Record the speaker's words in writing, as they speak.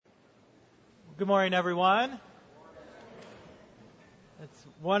Good morning, everyone. It's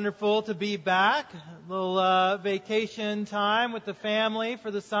wonderful to be back. A little vacation time with the family for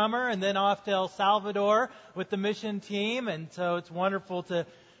the summer, and then off to El Salvador with the mission team. And so it's wonderful to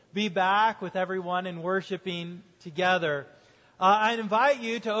be back with everyone and worshiping together. I invite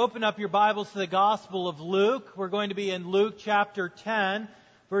you to open up your Bibles to the Gospel of Luke. We're going to be in Luke chapter 10,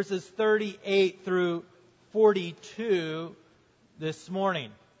 verses 38 through 42 this morning.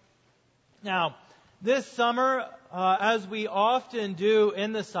 Now, this summer, as we often do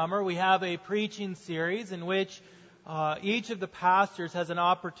in the summer, we have a preaching series in which each of the pastors has an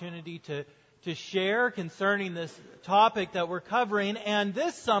opportunity to share concerning this topic that we're covering. And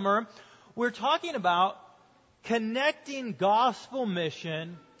this summer, we're talking about connecting gospel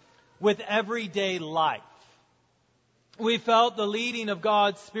mission with everyday life. We felt the leading of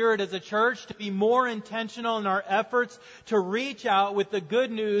God's Spirit as a church to be more intentional in our efforts to reach out with the good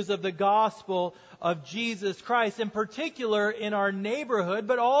news of the gospel of Jesus Christ, in particular in our neighborhood,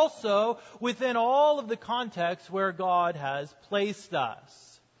 but also within all of the contexts where God has placed us.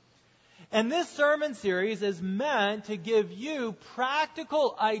 And this sermon series is meant to give you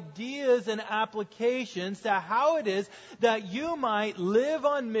practical ideas and applications to how it is that you might live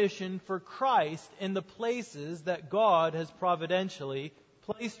on mission for Christ in the places that God has providentially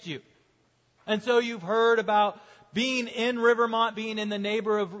placed you. And so you've heard about being in Rivermont, being in the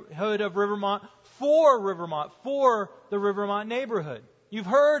neighborhood of Rivermont, for the Rivermont neighborhood. You've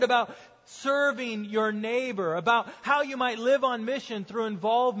heard about serving your neighbor, about how you might live on mission through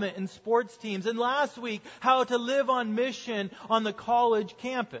involvement in sports teams. And last week, how to live on mission on the college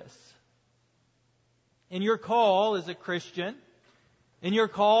campus. In your call as a Christian, in your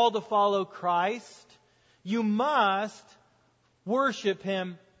call to follow Christ, you must worship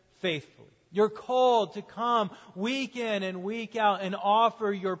Him faithfully. You're called to come week in and week out and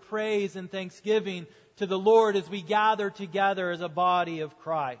offer your praise and thanksgiving to the Lord as we gather together as a body of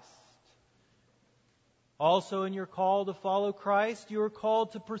Christ. Also, in your call to follow Christ, you are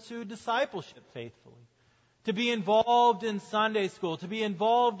called to pursue discipleship faithfully, to be involved in Sunday school, to be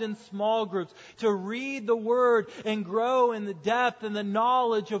involved in small groups, to read the Word and grow in the depth and the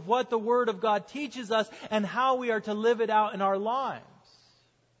knowledge of what the Word of God teaches us and how we are to live it out in our lives.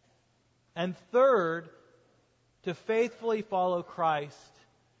 And third, to faithfully follow Christ,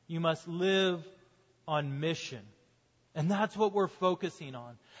 you must live on mission. And that's what we're focusing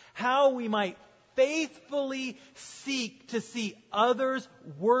on. How we might faithfully seek to see others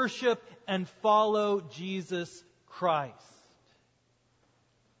worship and follow Jesus Christ.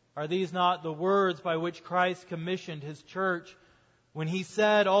 Are these not the words by which Christ commissioned His church when He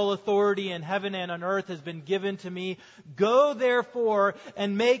said, "All authority in heaven and on earth has been given to me. Go therefore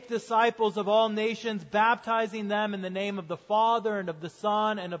and make disciples of all nations, baptizing them in the name of the Father and of the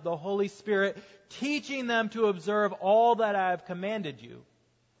Son and of the Holy Spirit, teaching them to observe all that I have commanded you.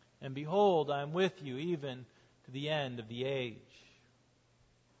 And behold, I am with you even to the end of the age."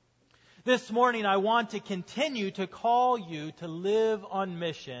 This morning, I want to continue to call you to live on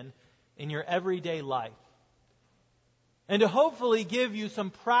mission in your everyday life, and to hopefully give you some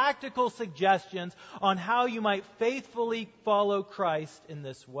practical suggestions on how you might faithfully follow Christ in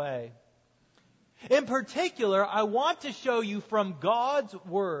this way. In particular, I want to show you from God's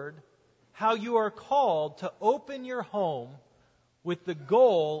Word how you are called to open your home with the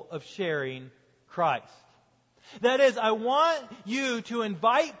goal of sharing Christ. That is, I want you to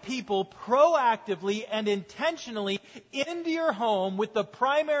invite people proactively and intentionally into your home with the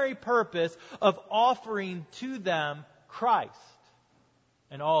primary purpose of offering to them Christ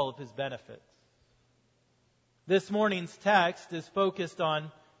and all of His benefits. This morning's text is focused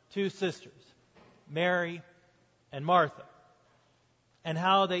on two sisters, Mary and Martha, and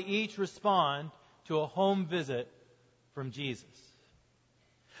how they each respond to a home visit from Jesus.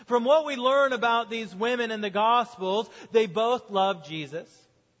 From what we learn about these women in the Gospels, they both loved Jesus.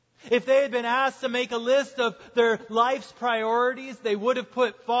 If they had been asked to make a list of their life's priorities, they would have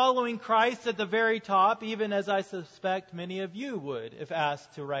put following Christ at the very top, even as I suspect many of you would if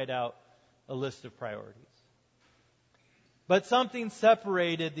asked to write out a list of priorities. But something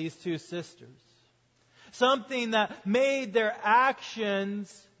separated these two sisters. Something that made their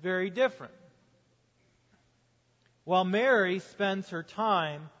actions very different. While Mary spends her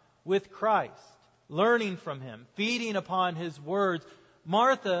time with Christ, learning from Him, feeding upon His words,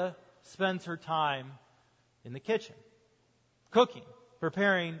 Martha spends her time in the kitchen, cooking,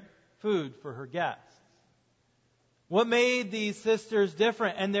 preparing food for her guests. What made these sisters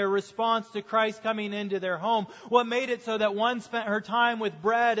different and their response to Christ coming into their home? What made it so that one spent her time with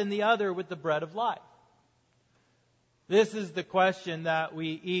bread and the other with the bread of life? This is the question that we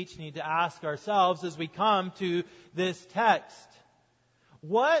each need to ask ourselves as we come to this text.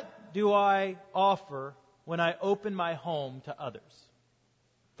 What do I offer when I open my home to others?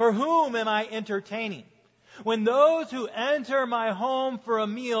 For whom am I entertaining? When those who enter my home for a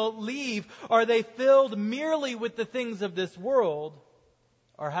meal leave, are they filled merely with the things of this world,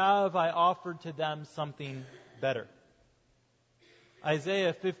 or have I offered to them something better?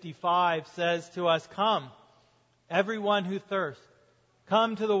 Isaiah 55 says to us, "Come, everyone who thirsts,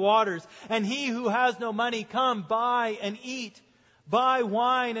 come to the waters, and he who has no money, come, buy and eat. Buy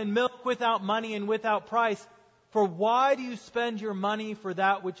wine and milk without money and without price. For why do you spend your money for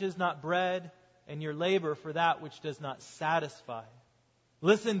that which is not bread, and your labor for that which does not satisfy?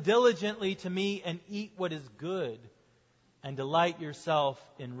 Listen diligently to me and eat what is good, and delight yourself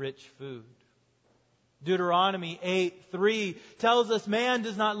in rich food." Deuteronomy 8:3 tells us man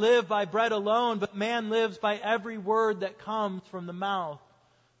does not live by bread alone, but man lives by every word that comes from the mouth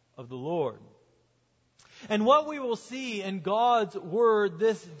of the Lord. And what we will see in God's Word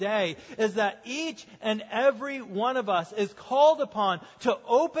this day is that each and every one of us is called upon to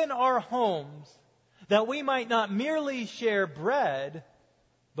open our homes that we might not merely share bread,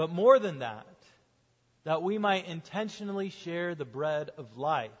 but more than that, that we might intentionally share the bread of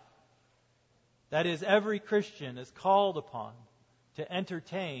life. That is, every Christian is called upon to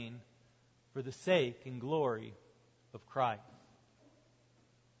entertain for the sake and glory of Christ.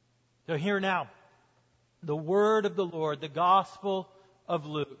 So hear now the word of the Lord, the Gospel of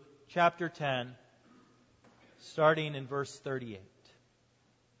Luke, chapter 10, starting in verse 38.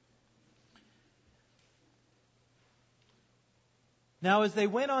 Now as they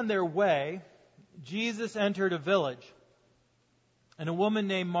went on their way, Jesus entered a village, and a woman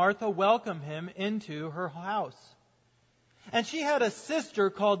named Martha welcomed him into her house. And she had a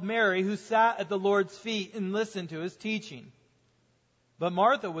sister called Mary who sat at the Lord's feet and listened to his teaching. But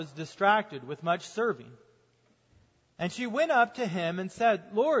Martha was distracted with much serving. And she went up to him and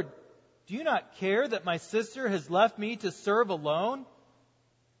said, "Lord, do you not care that my sister has left me to serve alone?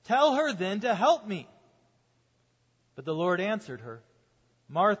 Tell her then to help me." But the Lord answered her,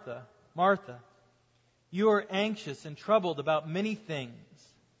 "Martha, Martha, you are anxious and troubled about many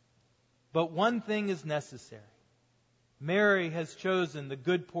things, but one thing is necessary. Mary has chosen the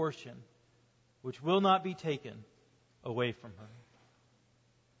good portion, which will not be taken away from her."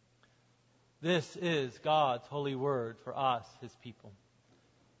 This is God's holy word for us, His people.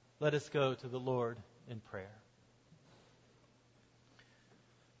 Let us go to the Lord in prayer.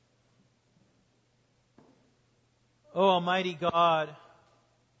 O Almighty God,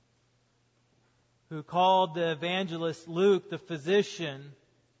 who called the evangelist Luke, the physician,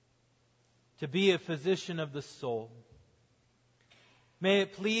 to be a physician of the soul, may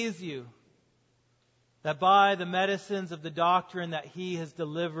it please you that by the medicines of the doctrine that he has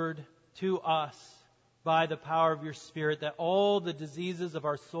delivered to us by the power of your Spirit, that all the diseases of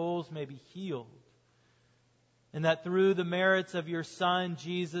our souls may be healed, and that through the merits of your Son,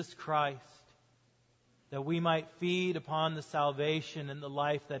 Jesus Christ, that we might feed upon the salvation and the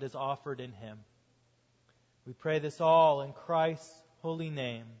life that is offered in Him. We pray this all in Christ's holy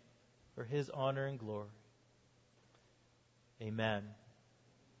name for His honor and glory. Amen.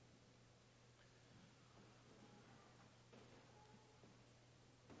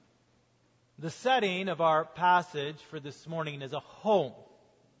 The setting of our passage for this morning is a home.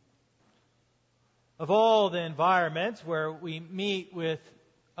 Of all the environments where we meet with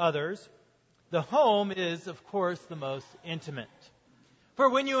others, the home is, of course, the most intimate. For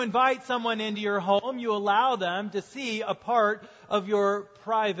when you invite someone into your home, you allow them to see a part of your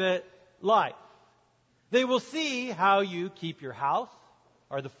private life. They will see how you keep your house.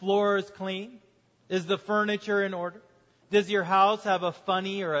 Are the floors clean? Is the furniture in order? Does your house have a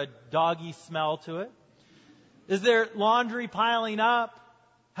funny or a doggy smell to it? Is there laundry piling up?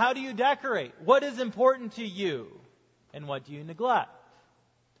 How do you decorate? What is important to you? And what do you neglect?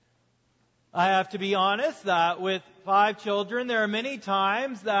 I have to be honest that with 5 children, there are many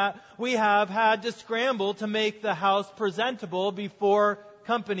times that we have had to scramble to make the house presentable before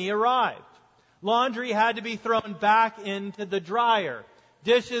company arrived. Laundry had to be thrown back into the dryer.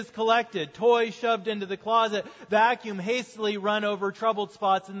 Dishes collected, toys shoved into the closet, vacuum hastily run over troubled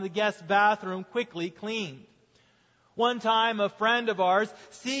spots in the guest bathroom quickly cleaned. One time, a friend of ours,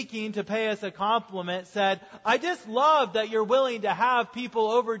 seeking to pay us a compliment, said, "I just love that you're willing to have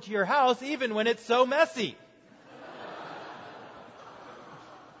people over to your house even when it's so messy."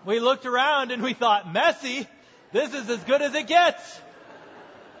 We looked around and we thought, messy? This is as good as it gets.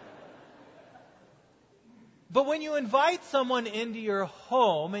 But when you invite someone into your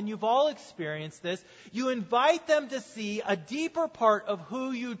home, and you've all experienced this, you invite them to see a deeper part of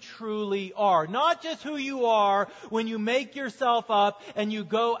who you truly are. Not just who you are when you make yourself up and you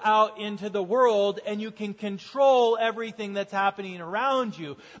go out into the world and you can control everything that's happening around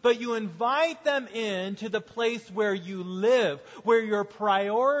you. But you invite them into the place where you live, where your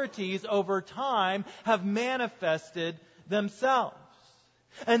priorities over time have manifested themselves.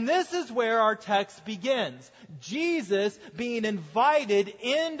 And this is where our text begins. Jesus being invited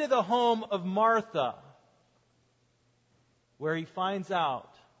into the home of Martha, where he finds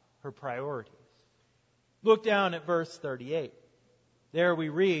out her priorities. Look down at verse 38. There we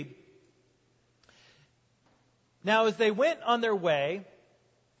read, "Now as they went on their way,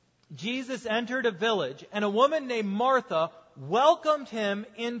 Jesus entered a village, and a woman named Martha welcomed him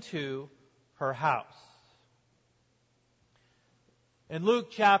into her house." In Luke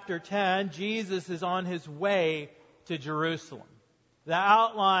chapter 10, Jesus is on his way to Jerusalem. The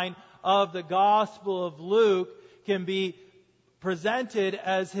outline of the Gospel of Luke can be presented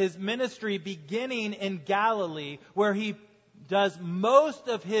as his ministry beginning in Galilee, where he does most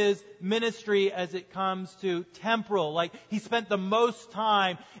of his ministry as it comes to temporal. Like he spent the most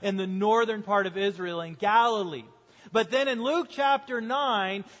time in the northern part of Israel, in Galilee. But then in Luke chapter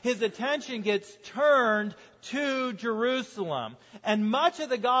 9, his attention gets turned to Jerusalem. And much of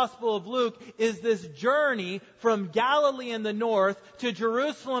the Gospel of Luke is this journey from Galilee in the north to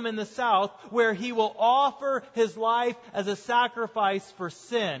Jerusalem in the south, where he will offer his life as a sacrifice for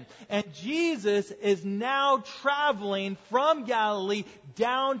sin. And Jesus is now traveling from Galilee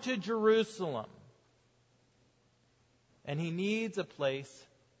down to Jerusalem. And he needs a place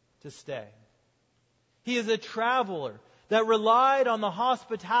to stay. He is a traveler that relied on the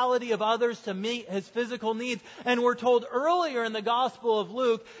hospitality of others to meet his physical needs. And we're told earlier in the Gospel of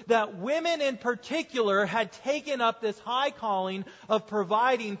Luke that women in particular had taken up this high calling of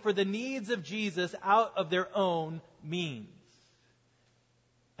providing for the needs of Jesus out of their own means.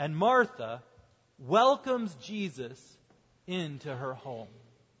 And Martha welcomes Jesus into her home.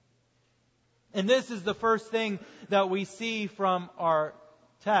 And this is the first thing that we see from our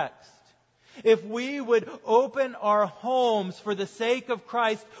text. If we would open our homes for the sake of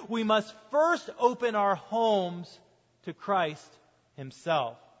Christ, we must first open our homes to Christ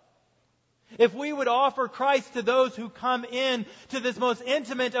himself. If we would offer Christ to those who come in to this most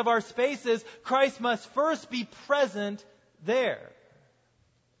intimate of our spaces, Christ must first be present there.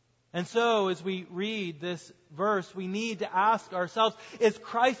 And so, as we read this verse, we need to ask ourselves, is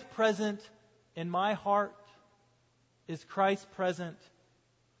Christ present in my heart? Is Christ present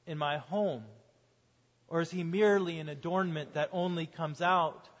in my home? Or is he merely an adornment that only comes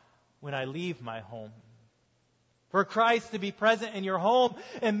out when I leave my home? For Christ to be present in your home,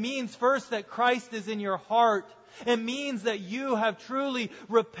 it means first that Christ is in your heart. It means that you have truly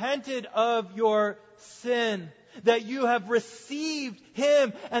repented of your sin, that you have received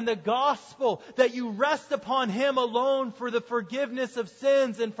him and the gospel, that you rest upon him alone for the forgiveness of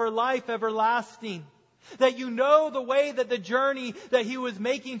sins and for life everlasting. That you know the way that the journey that he was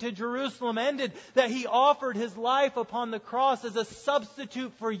making to Jerusalem ended, that he offered his life upon the cross as a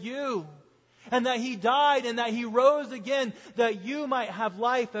substitute for you, and that he died and that he rose again, that you might have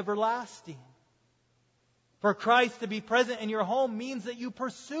life everlasting. For Christ to be present in your home means that you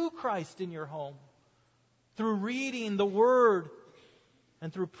pursue Christ in your home through reading the Word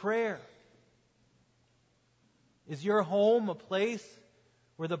and through prayer. Is your home a place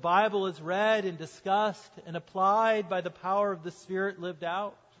where the Bible is read and discussed and applied by the power of the Spirit lived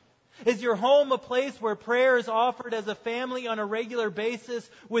out? Is your home a place where prayer is offered as a family on a regular basis,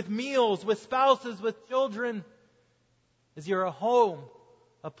 with meals, with spouses, with children? Is your home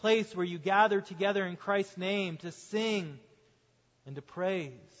a place where you gather together in Christ's name to sing and to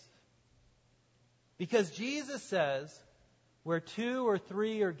praise? Because Jesus says, where 2 or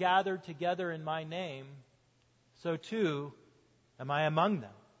 3 are gathered together in my name, so too am I among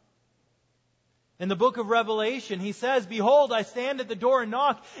them. In the book of Revelation, he says, "Behold, I stand at the door and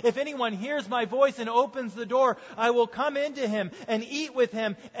knock. If anyone hears my voice and opens the door, I will come into him and eat with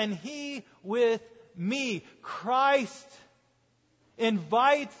him, and he with me." Christ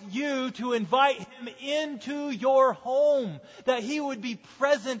invites you to invite him into your home, that he would be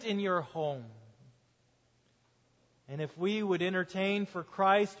present in your home. And if we would entertain for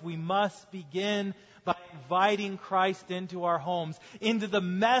Christ, we must begin by inviting Christ into our homes, into the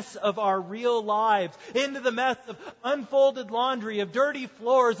mess of our real lives, into the mess of unfolded laundry, of dirty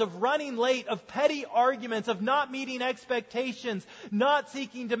floors, of running late, of petty arguments, of not meeting expectations, not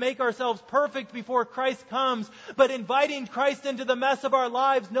seeking to make ourselves perfect before Christ comes, but inviting Christ into the mess of our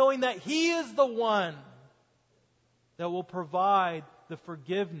lives, knowing that he is the one that will provide the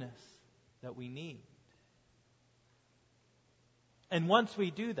forgiveness that we need. And once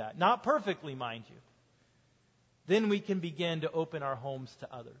we do that, not perfectly, mind you, then we can begin to open our homes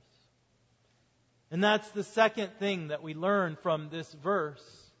to others. And that's the second thing that we learn from this verse.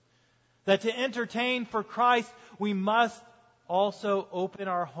 That to entertain for Christ, we must also open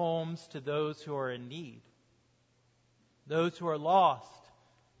our homes to those who are in need. Those who are lost,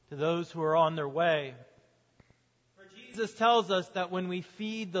 to those who are on their way. For Jesus tells us that when we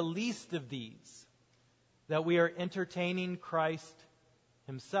feed the least of these, that we are entertaining Christ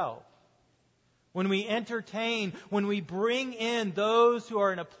Himself. When we entertain, when we bring in those who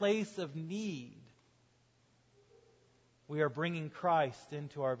are in a place of need, we are bringing Christ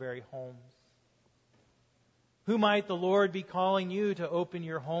into our very homes. Who might the Lord be calling you to open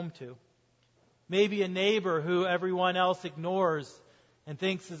your home to? Maybe a neighbor who everyone else ignores and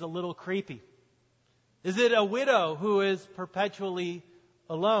thinks is a little creepy. Is it a widow who is perpetually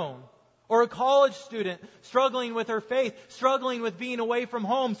alone? Or a college student struggling with her faith, struggling with being away from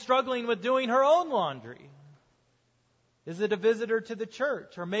home, struggling with doing her own laundry? Is it a visitor to the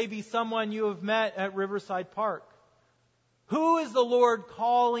church? Or maybe someone you have met at Riverside Park? Who is the Lord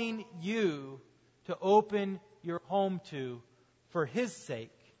calling you to open your home to for His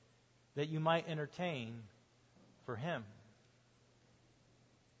sake, that you might entertain for Him?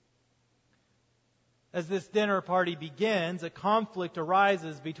 As this dinner party begins, a conflict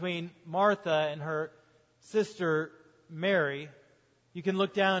arises between Martha and her sister Mary. You can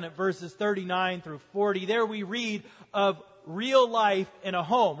look down at verses 39 through 40. There we read of real life in a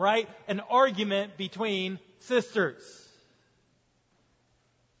home, right? An argument between sisters.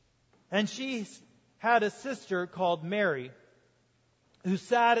 And she had a sister called Mary who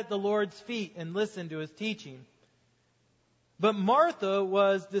sat at the Lord's feet and listened to His teaching. But Martha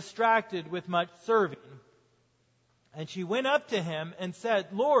was distracted with much serving. And she went up to Him and said,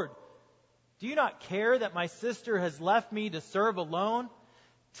 "Lord, do you not care that my sister has left me to serve alone?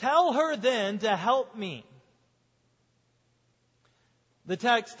 Tell her then to help me." The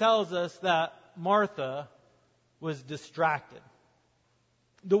text tells us that Martha was distracted.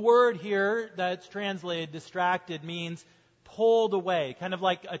 The word here that's translated distracted means pulled away, kind of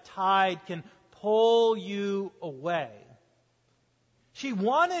like a tide can pull you away. She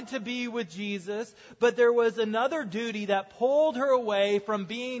wanted to be with Jesus, but there was another duty that pulled her away from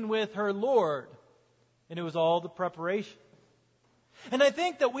being with her Lord. And it was all the preparation. And I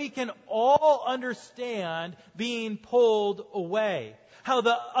think that we can all understand being pulled away. How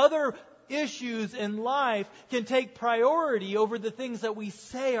the other issues in life can take priority over the things that we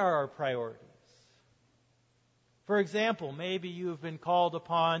say are our priorities. For example, maybe you have been called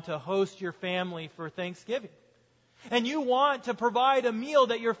upon to host your family for Thanksgiving. And you want to provide a meal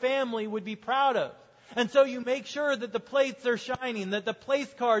that your family would be proud of. And so you make sure that the plates are shining, that the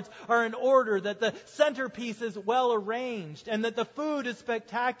place cards are in order, that the centerpiece is well arranged, and that the food is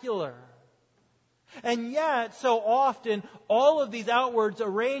spectacular. And yet, so often, all of these outward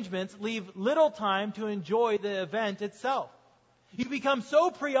arrangements leave little time to enjoy the event itself. You become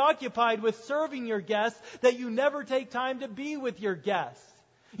so preoccupied with serving your guests that you never take time to be with your guests.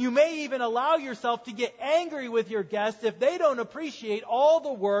 You may even allow yourself to get angry with your guests if they don't appreciate all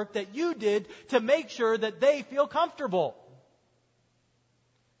the work that you did to make sure that they feel comfortable.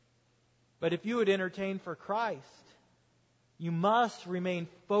 But if you would entertain for Christ, you must remain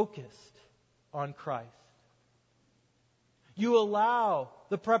focused on Christ. You allow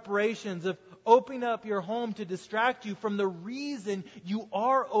the preparations of opening up your home to distract you from the reason you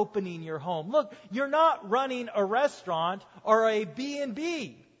are opening your home. Look, you're not running a restaurant or a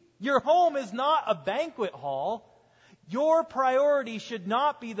B&B. Your home is not a banquet hall. Your priority should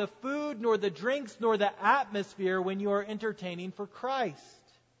not be the food, nor the drinks, nor the atmosphere when you are entertaining for Christ.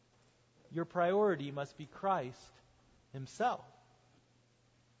 Your priority must be Christ Himself.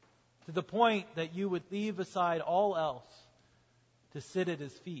 To the point that you would leave aside all else to sit at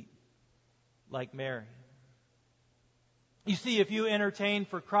His feet like Mary. You see, if you entertain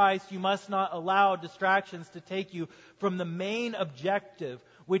for Christ, you must not allow distractions to take you from the main objective,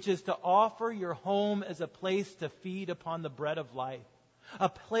 which is to offer your home as a place to feed upon the bread of life, a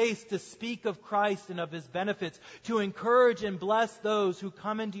place to speak of Christ and of His benefits, to encourage and bless those who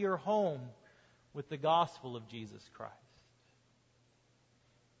come into your home with the gospel of Jesus Christ.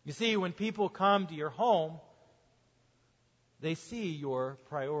 You see, when people come to your home, they see your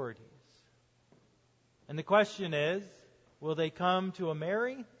priorities. And the question is, will they come to a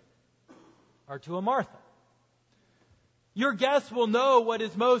Mary or to a Martha? Your guests will know what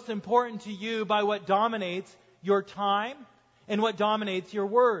is most important to you by what dominates your time and what dominates your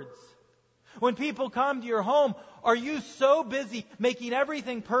words. When people come to your home, are you so busy making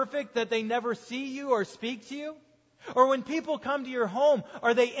everything perfect that they never see you or speak to you? Or when people come to your home,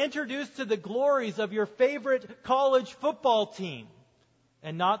 are they introduced to the glories of your favorite college football team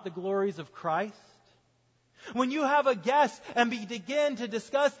and not the glories of Christ? When you have a guest and begin to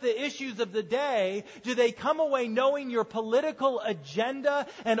discuss the issues of the day, do they come away knowing your political agenda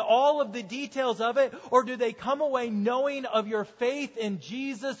and all of the details of it? Or do they come away knowing of your faith in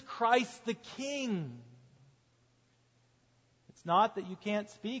Jesus Christ the King? It's not that you can't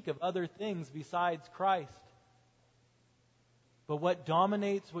speak of other things besides Christ. But what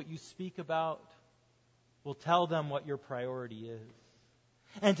dominates what you speak about will tell them what your priority is.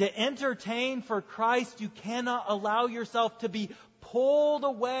 And to entertain for Christ, you cannot allow yourself to be pulled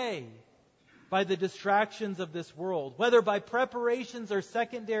away by the distractions of this world, whether by preparations or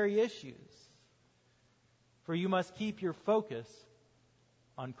secondary issues. For you must keep your focus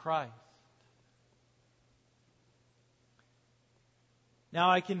on Christ. Now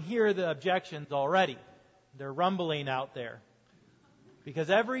I can hear the objections already. They're rumbling out there. Because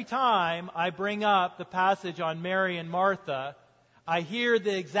every time I bring up the passage on Mary and Martha, I hear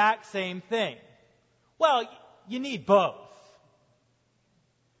the exact same thing. Well, you need both.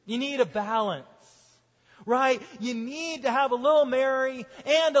 You need a balance, right? You need to have a little Mary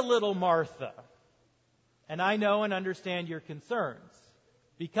and a little Martha. And I know and understand your concerns.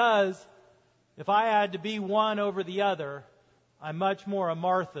 Because if I had to be one over the other, I'm much more a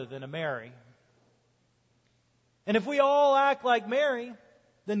Martha than a Mary. And if we all act like Mary,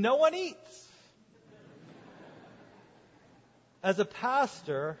 then no one eats. As a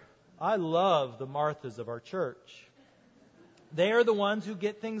pastor, I love the Marthas of our church. They are the ones who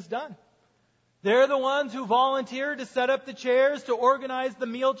get things done. They're the ones who volunteer to set up the chairs, to organize the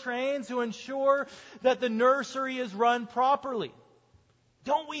meal trains, to ensure that the nursery is run properly.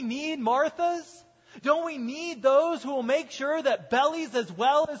 Don't we need Marthas? Don't we need those who will make sure that bellies as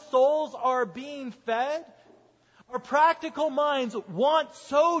well as souls are being fed? Our practical minds want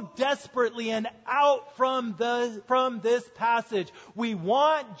so desperately and out from this passage. We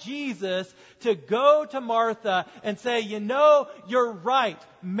want Jesus to go to Martha and say, you know, you're right.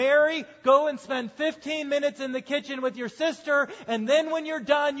 Mary, go and spend 15 minutes in the kitchen with your sister, and then when you're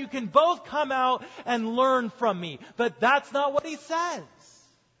done, you can both come out and learn from me. But that's not what he says.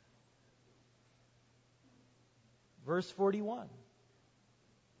 Verse 41.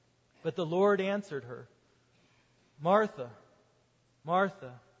 But the Lord answered her, Martha,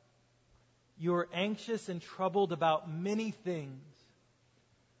 Martha, you are anxious and troubled about many things.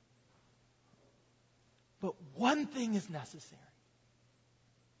 But one thing is necessary.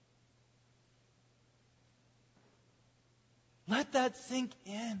 Let that sink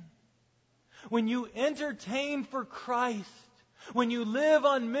in. When you entertain for Christ, when you live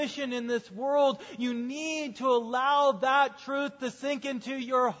on mission in this world, you need to allow that truth to sink into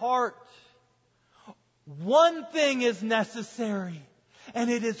your heart. One thing is necessary, and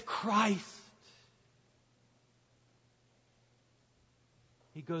it is Christ.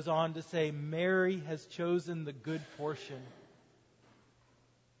 He goes on to say, Mary has chosen the good portion,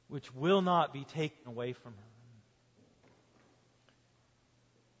 which will not be taken away from her.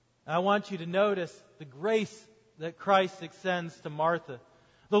 I want you to notice the grace that Christ extends to Martha.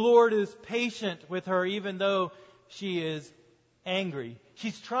 The Lord is patient with her even though she is angry.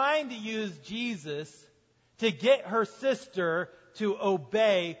 She's trying to use Jesus to get her sister to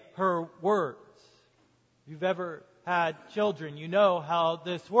obey her words. If you've ever had children, you know how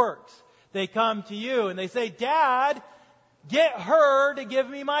this works. They come to you and they say, Dad, get her to give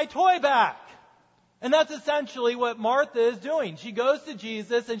me my toy back. And that's essentially what Martha is doing. She goes to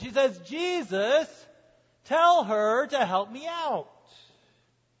Jesus and she says, Jesus, tell her to help me out.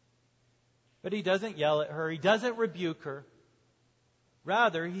 But he doesn't yell at her. He doesn't rebuke her.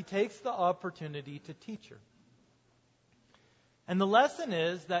 Rather, he takes the opportunity to teach her. And the lesson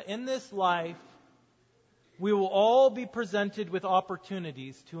is that in this life, we will all be presented with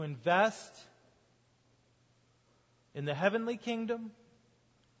opportunities to invest in the heavenly kingdom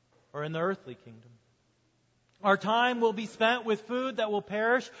or in the earthly kingdom. Our time will be spent with food that will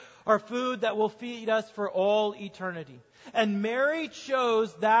perish, or food that will feed us for all eternity. And Mary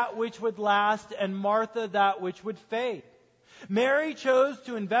chose that which would last, and Martha that which would fade. Mary chose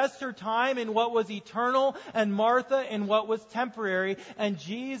to invest her time in what was eternal, and Martha in what was temporary. And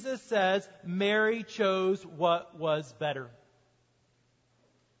Jesus says Mary chose what was better.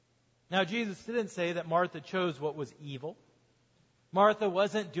 Now, Jesus didn't say that Martha chose what was evil. Martha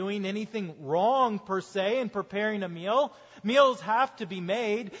wasn't doing anything wrong per se in preparing a meal. Meals have to be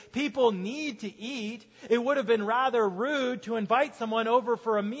made. People need to eat. It would have been rather rude to invite someone over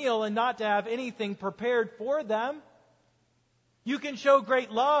for a meal and not to have anything prepared for them. You can show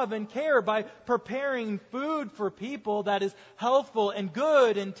great love and care by preparing food for people that is healthful and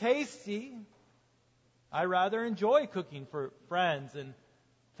good and tasty. I rather enjoy cooking for friends and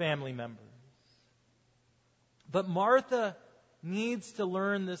family members. But Martha needs to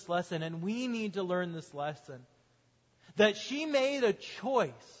learn this lesson, and we need to learn this lesson, that she made a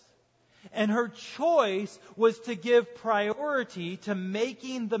choice, and her choice was to give priority to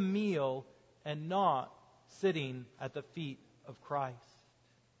making the meal and not sitting at the feet of Christ.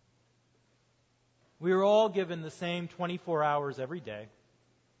 We are all given the same 24 hours every day.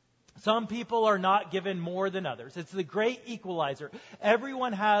 Some people are not given more than others. It's the great equalizer.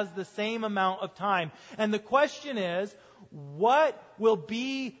 Everyone has the same amount of time. And the question is, what will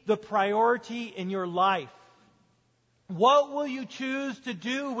be the priority in your life? What will you choose to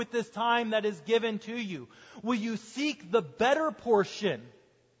do with this time that is given to you? Will you seek the better portion?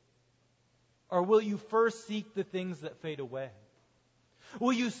 Or will you first seek the things that fade away?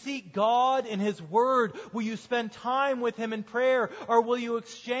 Will you seek God in His Word? Will you spend time with Him in prayer? Or will you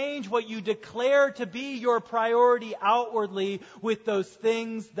exchange what you declare to be your priority outwardly with those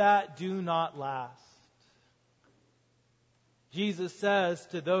things that do not last? Jesus says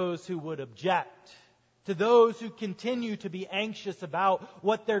to those who would object, to those who continue to be anxious about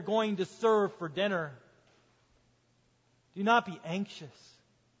what they're going to serve for dinner, do not be anxious,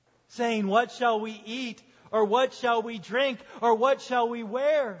 saying, "What shall we eat? Or what shall we drink? Or what shall we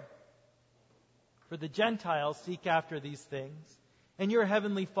wear?" For the Gentiles seek after these things, and your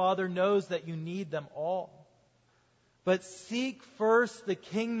heavenly Father knows that you need them all. But seek first the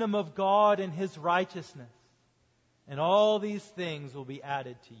kingdom of God and His righteousness, and all these things will be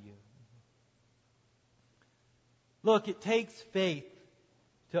added to you. Look, it takes faith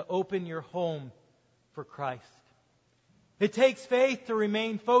to open your home for Christ. It takes faith to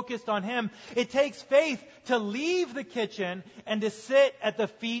remain focused on Him. It takes faith to leave the kitchen and to sit at the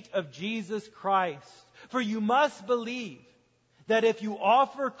feet of Jesus Christ. For you must believe that if you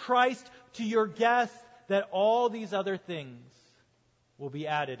offer Christ to your guests, that all these other things will be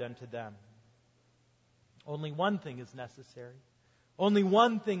added unto them. Only one thing is necessary. Only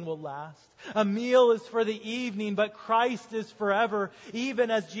one thing will last. A meal is for the evening, but Christ is forever.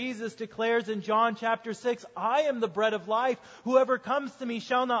 Even as Jesus declares in John chapter 6, "I am the bread of life. Whoever comes to me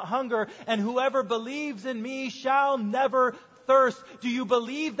shall not hunger, and whoever believes in me shall never thirst." Do you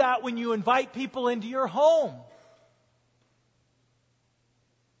believe that when you invite people into your home?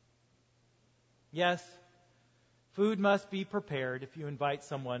 Yes, food must be prepared if you invite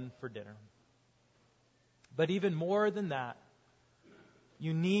someone for dinner. But even more than that,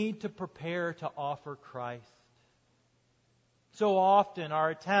 you need to prepare to offer Christ. So often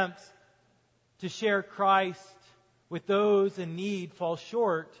our attempts to share Christ with those in need fall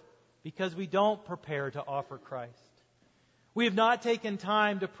short because we don't prepare to offer Christ. We have not taken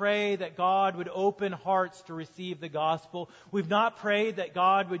time to pray that God would open hearts to receive the gospel. We've not prayed that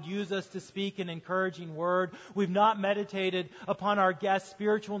God would use us to speak an encouraging word. We've not meditated upon our guests'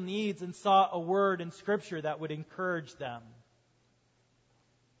 spiritual needs and sought a word in Scripture that would encourage them.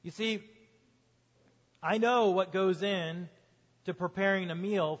 You see, I know what goes in to preparing a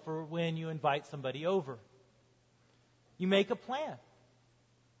meal for when you invite somebody over. You make a plan.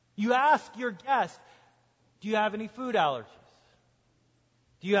 You ask your guest, do you have any food allergies?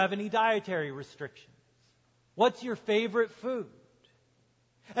 Do you have any dietary restrictions? What's your favorite food?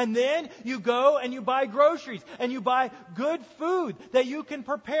 And then you go and you buy groceries and you buy good food that you can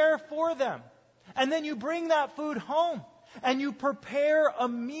prepare for them. And then you bring that food home. And you prepare a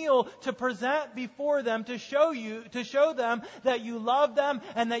meal to present before them to show them that you love them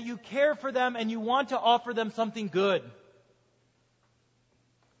and that you care for them and you want to offer them something good.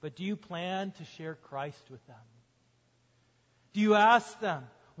 But do you plan to share Christ with them? Do you ask them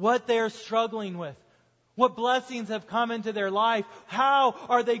what they are struggling with? What blessings have come into their life? How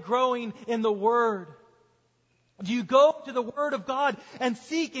are they growing in the Word? Do you go to the Word of God and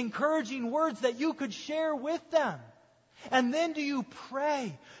seek encouraging words that you could share with them? And then do you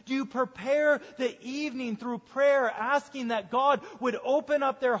pray? Do you prepare the evening through prayer, asking that God would open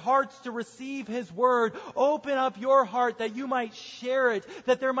up their hearts to receive His Word? Open up your heart that you might share it,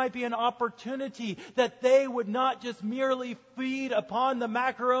 that there might be an opportunity, that they would not just merely feed upon the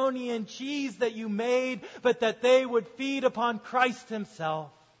macaroni and cheese that you made, but that they would feed upon Christ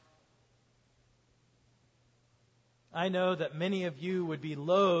Himself. I know that many of you would be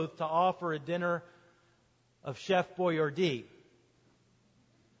loath to offer a dinner of Chef Boyardee.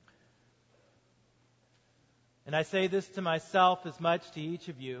 And I say this to myself as much to each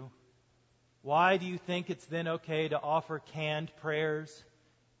of you. Why do you think it's then okay to offer canned prayers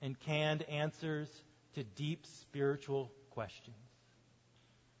and canned answers to deep spiritual questions?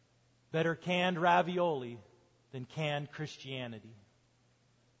 Better canned ravioli than canned Christianity.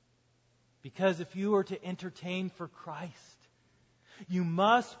 Because if you are to entertain for Christ, you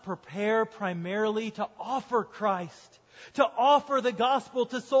must prepare primarily to offer Christ, to offer the gospel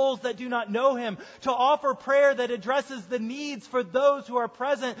to souls that do not know Him, to offer prayer that addresses the needs for those who are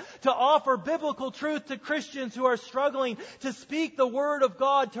present, to offer biblical truth to Christians who are struggling, to speak the Word of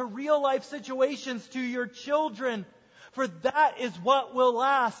God to real life situations to your children. For that is what will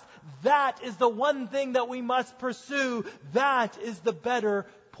last. That is the one thing that we must pursue. That is the better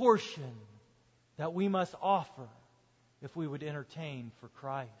portion that we must offer if we would entertain for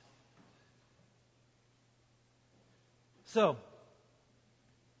Christ. So,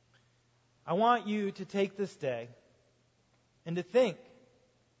 I want you to take this day and to think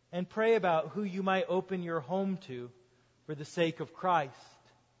and pray about who you might open your home to for the sake of Christ.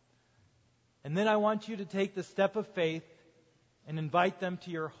 And then I want you to take the step of faith and invite them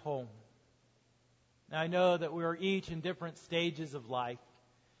to your home. Now, I know that we are each in different stages of life.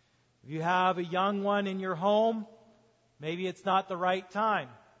 If you have a young one in your home, maybe it's not the right time.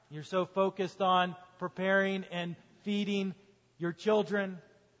 You're so focused on preparing and feeding your children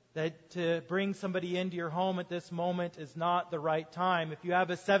that to bring somebody into your home at this moment is not the right time. If you have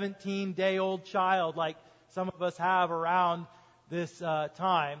a 17-day-old child like some of us have around this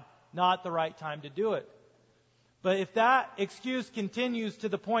time, not the right time to do it. But if that excuse continues to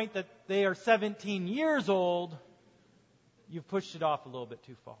the point that they are 17 years old, you've pushed it off a little bit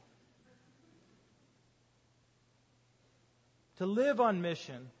too far. To live on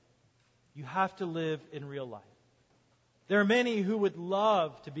mission, you have to live in real life. There are many who would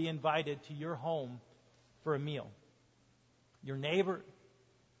love to be invited to your home for a meal. Your neighbor,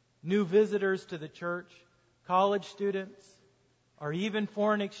 new visitors to the church, college students, or even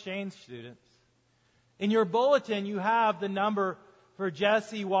foreign exchange students. In your bulletin, you have the number for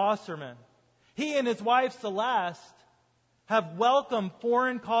Jesse Wasserman. He and his wife Celeste have welcomed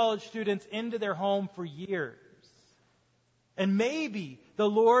foreign college students into their home for years. And maybe the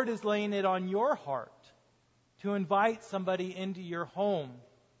Lord is laying it on your heart to invite somebody into your home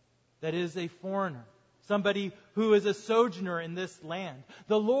that is a foreigner, somebody who is a sojourner in this land.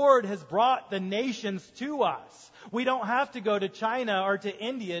 The Lord has brought the nations to us. We don't have to go to China or to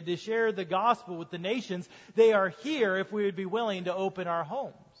India to share the gospel with the nations. They are here if we would be willing to open our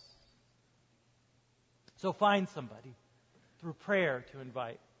homes. So find somebody through prayer to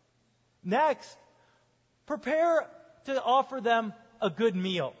invite. Next, prepare to offer them a good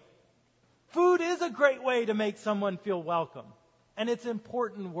meal. Food is a great way to make someone feel welcome, and it's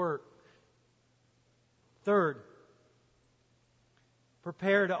important work. Third,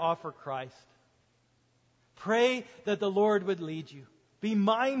 prepare to offer Christ. Pray that the Lord would lead you. Be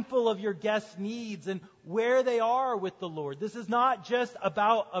mindful of your guests' needs and where they are with the Lord. This is not just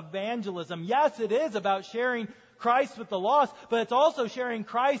about evangelism. Yes, it is about sharing Christ with the lost, but it's also sharing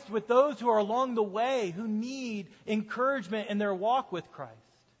Christ with those who are along the way, who need encouragement in their walk with Christ.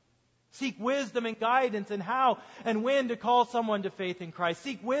 Seek wisdom and guidance in how and when to call someone to faith in Christ.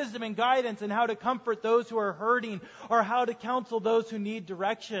 Seek wisdom and guidance in how to comfort those who are hurting or how to counsel those who need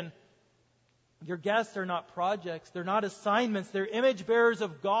direction. Your guests are not projects. They're not assignments. They're image bearers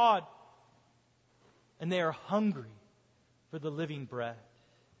of God. And they are hungry for the living bread.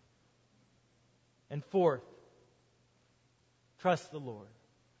 And fourth, trust the Lord.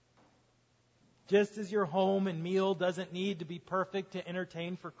 Just as your home and meal doesn't need to be perfect to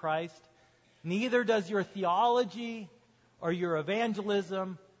entertain for Christ, neither does your theology or your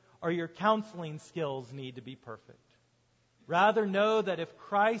evangelism or your counseling skills need to be perfect. Rather, know that if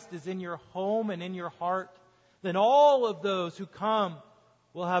Christ is in your home and in your heart, then all of those who come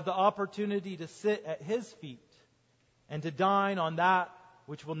will have the opportunity to sit at His feet and to dine on that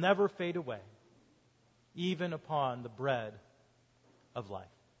which will never fade away, even upon the bread of life.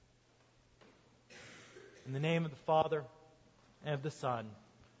 In the name of the Father, and of the Son,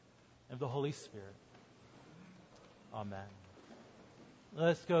 and of the Holy Spirit. Amen.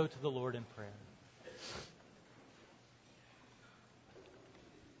 Let's go to the Lord in prayer.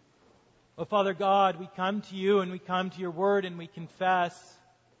 Oh, Father God, we come to you and we come to your word and we confess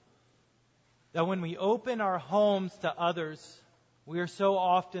that when we open our homes to others, we are so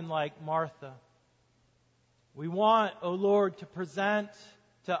often like Martha. We want, oh Lord, to present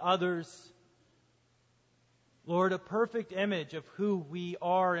to others, Lord, a perfect image of who we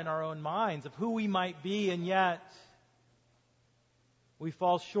are in our own minds, of who we might be, and yet we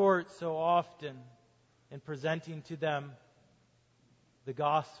fall short so often. in presenting to them the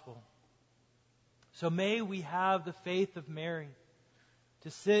gospel. So may we have the faith of Mary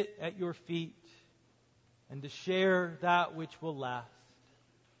to sit at your feet and to share that which will last.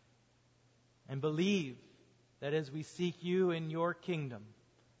 And believe that as we seek you in your kingdom,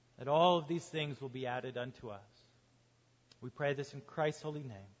 that all of these things will be added unto us. We pray this in Christ's holy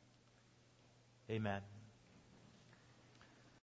name. Amen.